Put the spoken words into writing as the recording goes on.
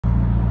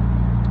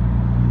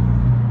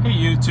Hey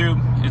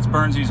YouTube, it's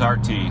Burnseys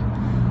RT.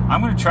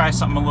 I'm going to try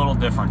something a little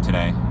different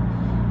today.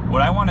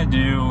 What I want to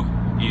do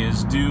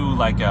is do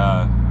like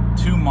a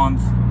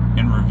 2-month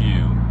in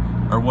review,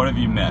 or what have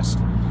you missed.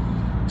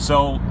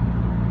 So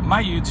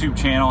my YouTube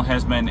channel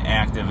has been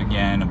active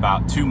again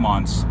about 2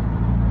 months.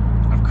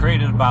 I've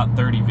created about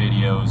 30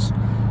 videos,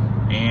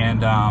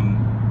 and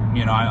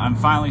you know, I'm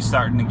finally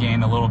starting to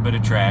gain a little bit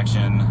of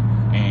traction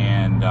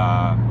and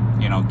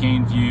you know,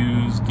 gain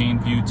views, gain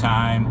view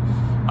time.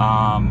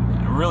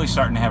 Really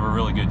starting to have a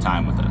really good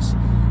time with this,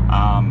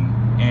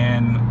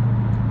 and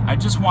I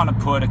just want to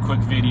put a quick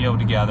video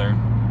together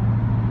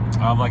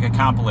of like a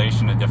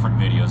compilation of different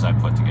videos I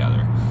put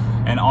together.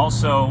 And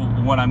also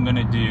what I'm going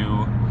to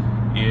do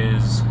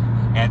is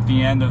at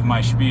the end of my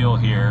spiel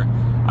here,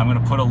 I'm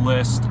going to put a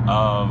list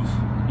of,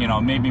 you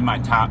know, maybe my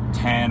top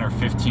 10 or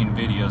 15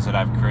 videos that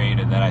I've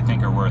created that I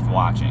think are worth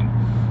watching.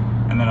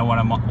 And then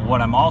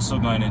what I'm also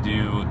going to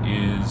do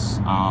is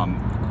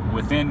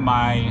within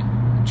my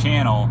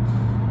channel,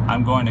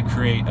 I'm going to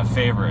create a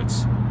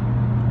favorites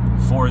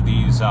for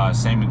these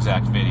same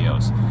exact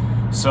videos.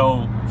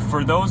 So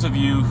for those of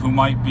you who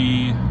might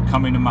be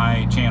coming to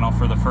my channel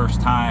for the first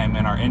time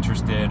and are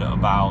interested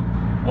about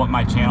what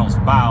my channel's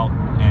about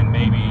and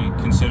maybe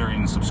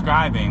considering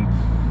subscribing,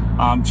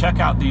 check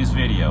out these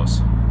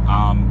videos.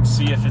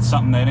 See if it's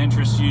something that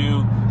interests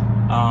you.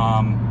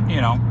 You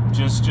know,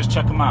 just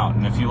check them out,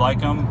 and if you like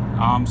them,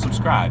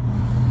 subscribe.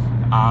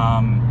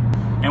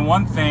 And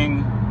one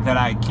thing that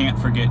I can't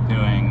forget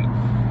doing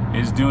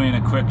is doing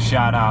a quick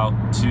shout out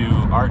to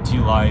RT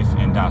Life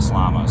and Das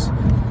Llamas.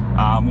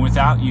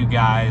 Without you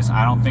guys,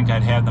 I don't think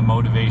I'd have the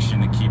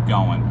motivation to keep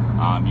going.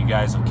 You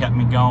guys have kept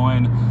me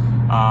going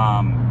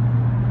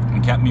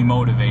and kept me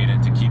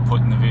motivated to keep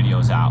putting the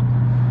videos out.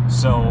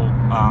 So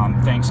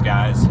thanks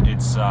guys.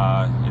 It's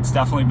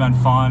definitely been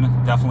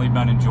fun, definitely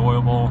been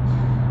enjoyable,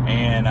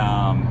 and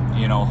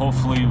you know,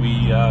 hopefully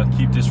we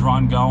keep this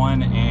run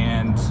going,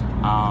 and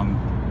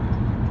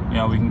you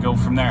know, we can go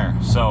from there.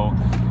 So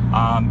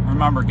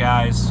remember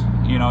guys,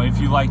 you know, if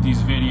you like these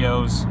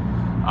videos,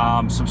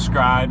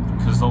 subscribe,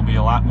 because there'll be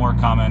a lot more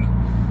coming.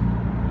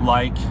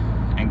 Like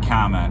and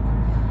comment.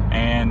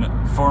 And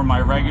for my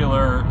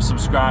regular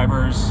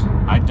subscribers,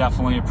 I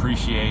definitely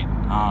appreciate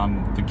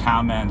the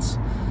comments.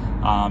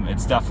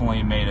 It's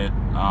definitely made it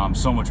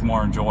so much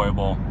more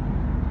enjoyable,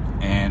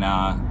 and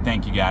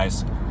thank you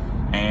guys.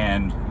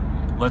 And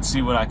let's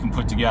see what I can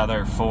put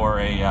together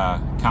for a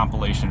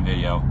compilation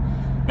video.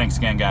 Thanks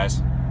again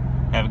guys,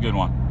 have a good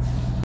one.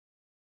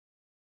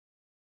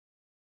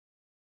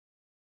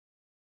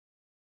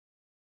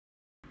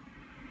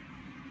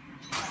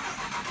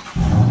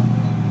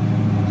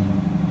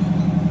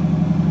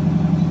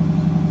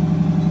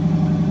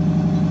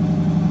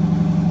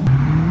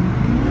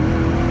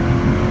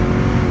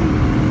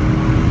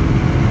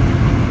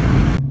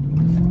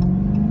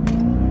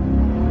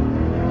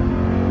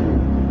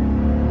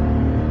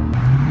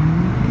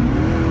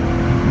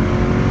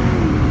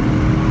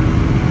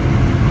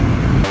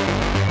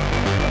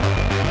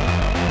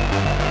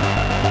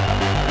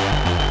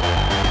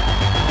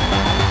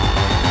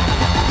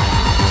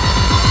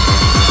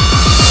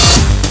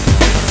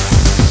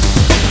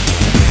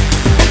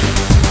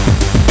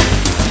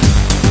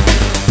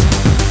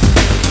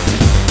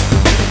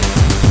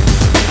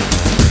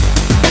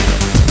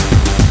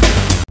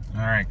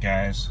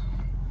 Guys,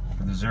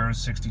 for the 0 to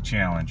 60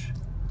 challenge.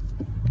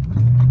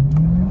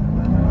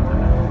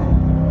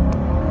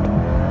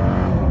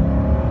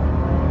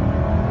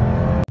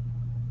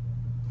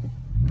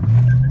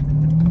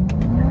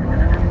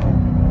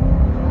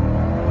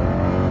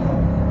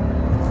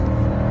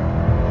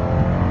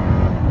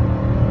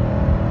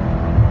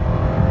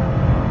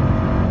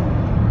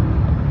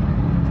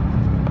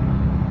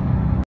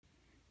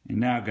 And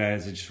now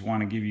guys, I just want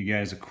to give you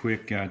guys a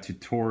quick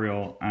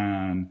tutorial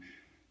on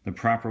the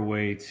proper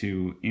way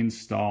to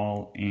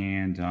install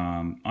and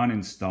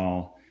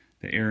uninstall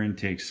the air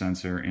intake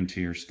sensor into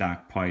your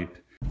stock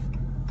pipe.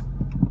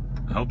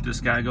 I hope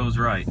this guy goes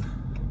right.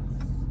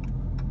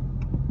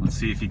 Let's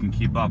see if he can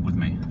keep up with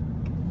me.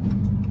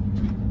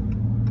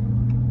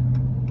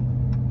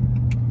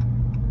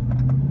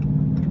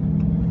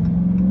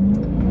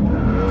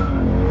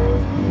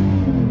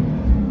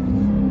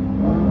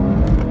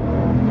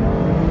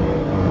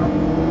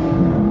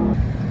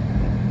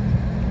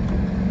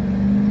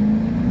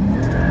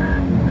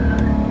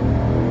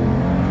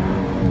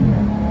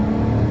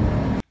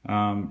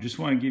 Just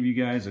want to give you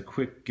guys a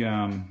quick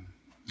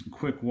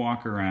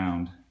walk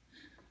around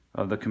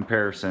of the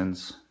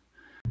comparisons.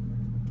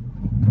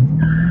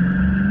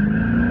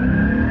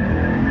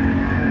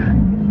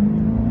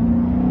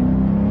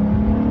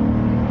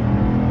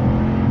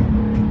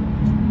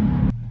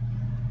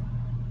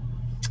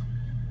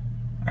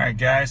 Alright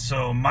guys,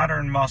 so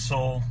Modern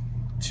Muscle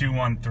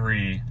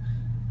 213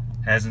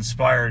 has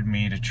inspired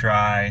me to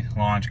try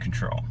launch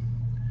control.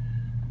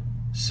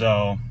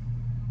 So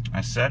I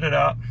set it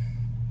up,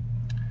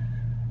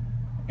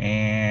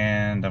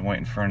 and I'm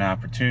waiting for an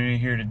opportunity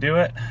here to do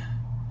it,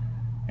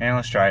 and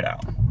let's try it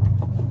out.